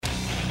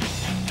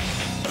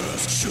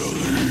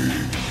Shelley.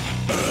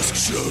 Ask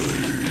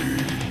Shelley.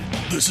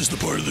 This is the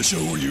part of the show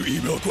where you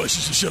email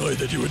questions to Shelley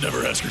that you would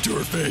never ask her to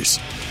her face.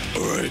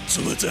 All right,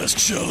 so let's ask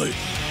Shelley.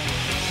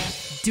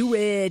 Do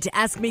it.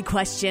 Ask me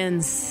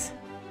questions.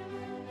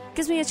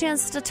 Gives me a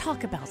chance to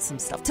talk about some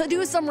stuff, to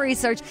do some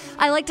research.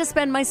 I like to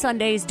spend my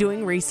Sundays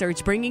doing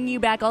research, bringing you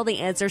back all the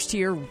answers to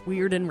your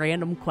weird and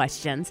random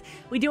questions.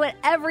 We do it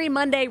every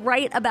Monday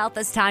right about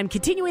this time,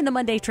 continuing the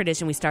Monday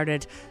tradition we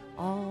started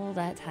all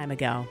that time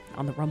ago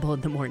on the Rumble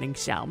in the Morning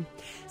show.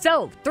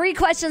 So, 3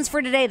 questions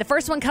for today. The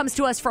first one comes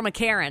to us from a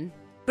Karen,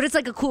 but it's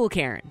like a cool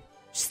Karen.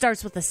 She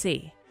starts with a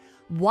C.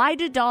 Why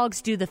do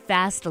dogs do the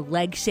fast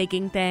leg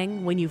shaking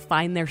thing when you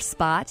find their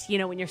spot? You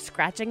know, when you're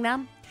scratching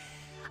them?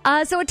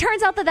 So it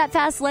turns out that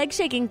fast leg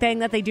shaking thing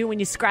that they do when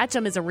you scratch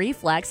them is a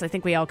reflex. I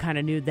think we all kind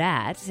of knew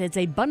that. It's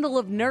a bundle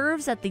of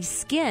nerves at the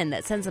skin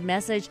that sends a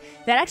message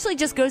that actually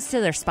just goes to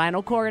their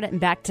spinal cord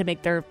and back to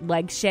make their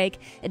legs shake.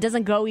 It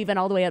doesn't go even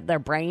all the way up their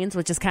brains,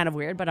 which is kind of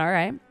weird, but all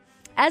right.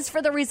 As for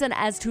the reason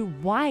as to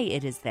why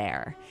it is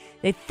there,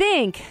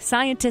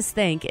 scientists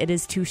think it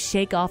is to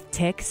shake off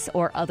ticks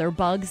or other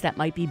bugs that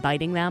might be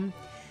biting them.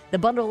 The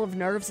bundle of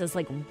nerves is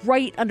like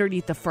right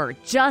underneath the fur,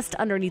 just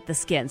underneath the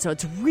skin. So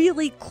it's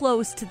really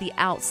close to the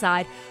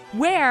outside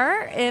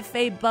where if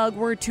a bug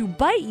were to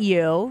bite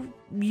you,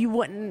 you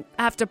wouldn't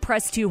have to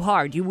press too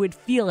hard. You would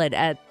feel it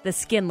at the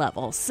skin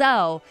level.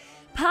 So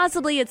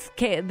possibly it's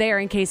there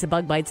in case a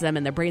bug bites them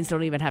and their brains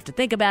don't even have to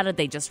think about it.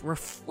 They just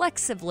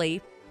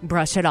reflexively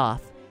brush it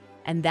off.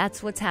 And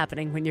that's what's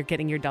happening when you're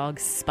getting your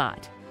dog's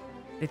spot.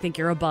 They think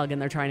you're a bug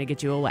and they're trying to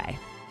get you away.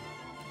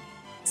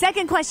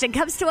 Second question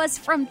comes to us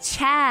from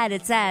Chad.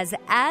 It says,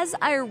 as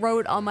I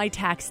wrote on my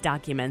tax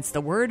documents, the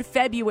word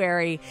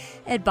February,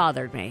 it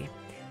bothered me.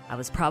 I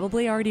was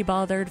probably already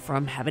bothered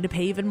from having to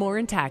pay even more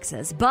in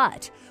taxes,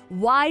 but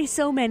why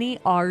so many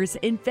R's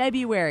in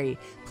February?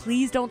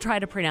 Please don't try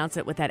to pronounce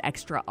it with that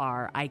extra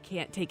R. I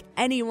can't take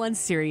anyone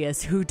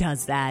serious who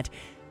does that.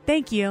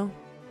 Thank you.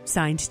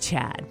 Signed,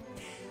 Chad.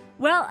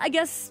 Well, I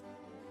guess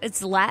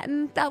it's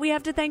Latin that we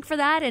have to thank for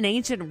that. In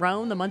ancient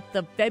Rome, the month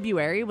of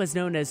February was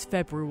known as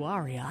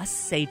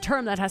Februarius, a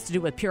term that has to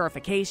do with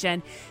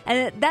purification.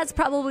 And that's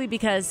probably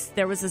because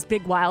there was this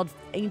big, wild,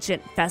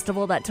 ancient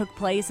festival that took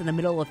place in the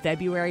middle of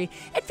February.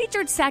 It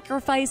featured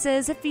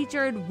sacrifices, it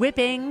featured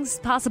whippings,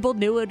 possible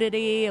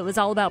nudity. It was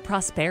all about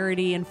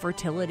prosperity and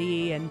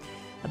fertility and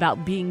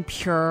about being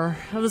pure.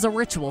 It was a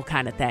ritual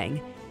kind of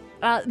thing.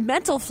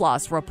 Mental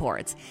Floss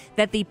reports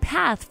that the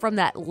path from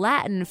that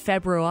Latin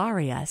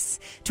Februarius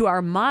to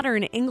our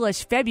modern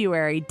English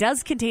February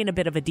does contain a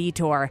bit of a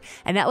detour,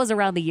 and that was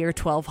around the year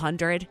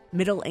 1200.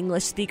 Middle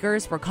English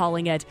speakers were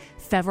calling it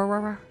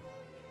Februar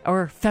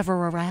or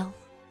Februarel.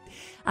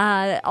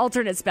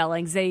 Alternate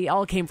spellings, they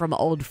all came from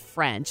Old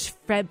French.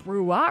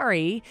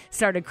 February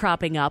started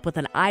cropping up with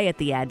an I at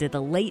the end in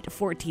the late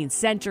 14th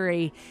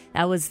century.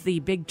 That was the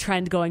big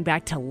trend going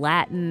back to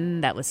Latin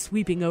that was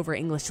sweeping over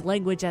English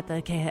language at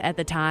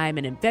the time.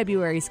 And in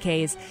February's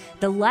case,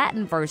 the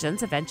Latin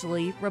versions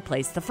eventually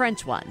replaced the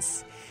French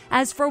ones.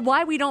 As for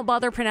why we don't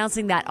bother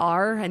pronouncing that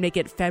R and make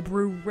it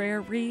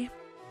February,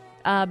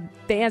 the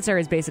answer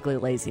is basically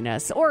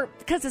laziness, or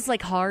because it's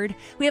like hard.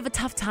 We have a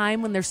tough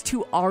time when there's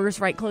 2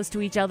 R's right close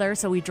to each other,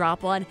 so we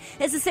drop one.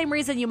 It's the same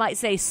reason you might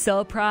say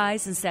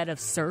surprise instead of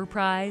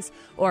surprise,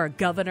 or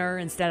governor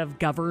instead of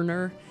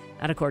governor,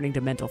 not according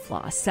to Mental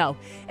Floss. So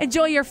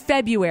enjoy your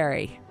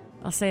February.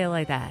 I'll say it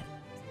like that.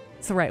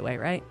 It's the right way,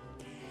 right?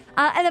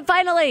 And then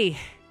finally,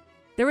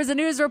 there was a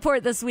news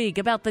report this week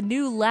about the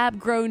new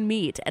lab-grown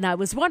meat, and I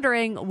was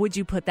wondering, would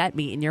you put that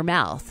meat in your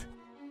mouth?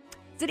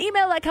 It's an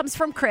email that comes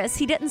from Chris.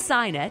 He didn't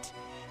sign it.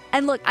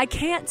 And look, I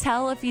can't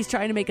tell if he's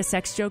trying to make a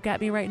sex joke at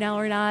me right now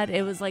or not.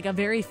 It was like a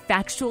very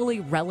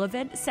factually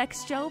relevant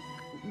sex joke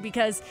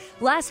because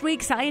last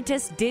week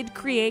scientists did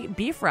create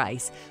beef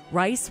rice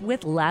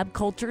with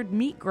lab-cultured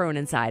meat grown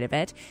inside of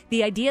it.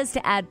 The idea is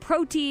to add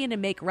protein and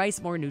make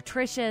rice more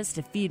nutritious,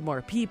 to feed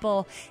more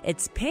people.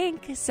 It's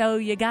pink, so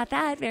you got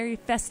that very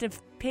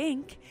festive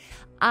pink.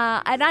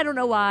 And I don't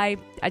know why.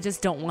 I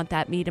just don't want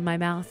that meat in my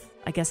mouth.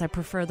 I guess I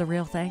prefer the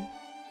real thing.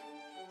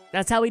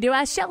 That's how we do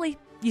Ask Shelley.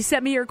 You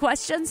send me your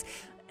questions.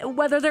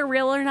 Whether they're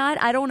real or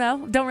not, I don't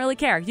know. Don't really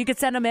care. You can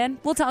send them in.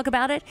 We'll talk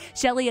about it.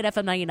 Shelley at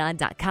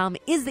FM99.com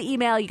is the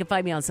email. You can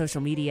find me on social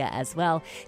media as well.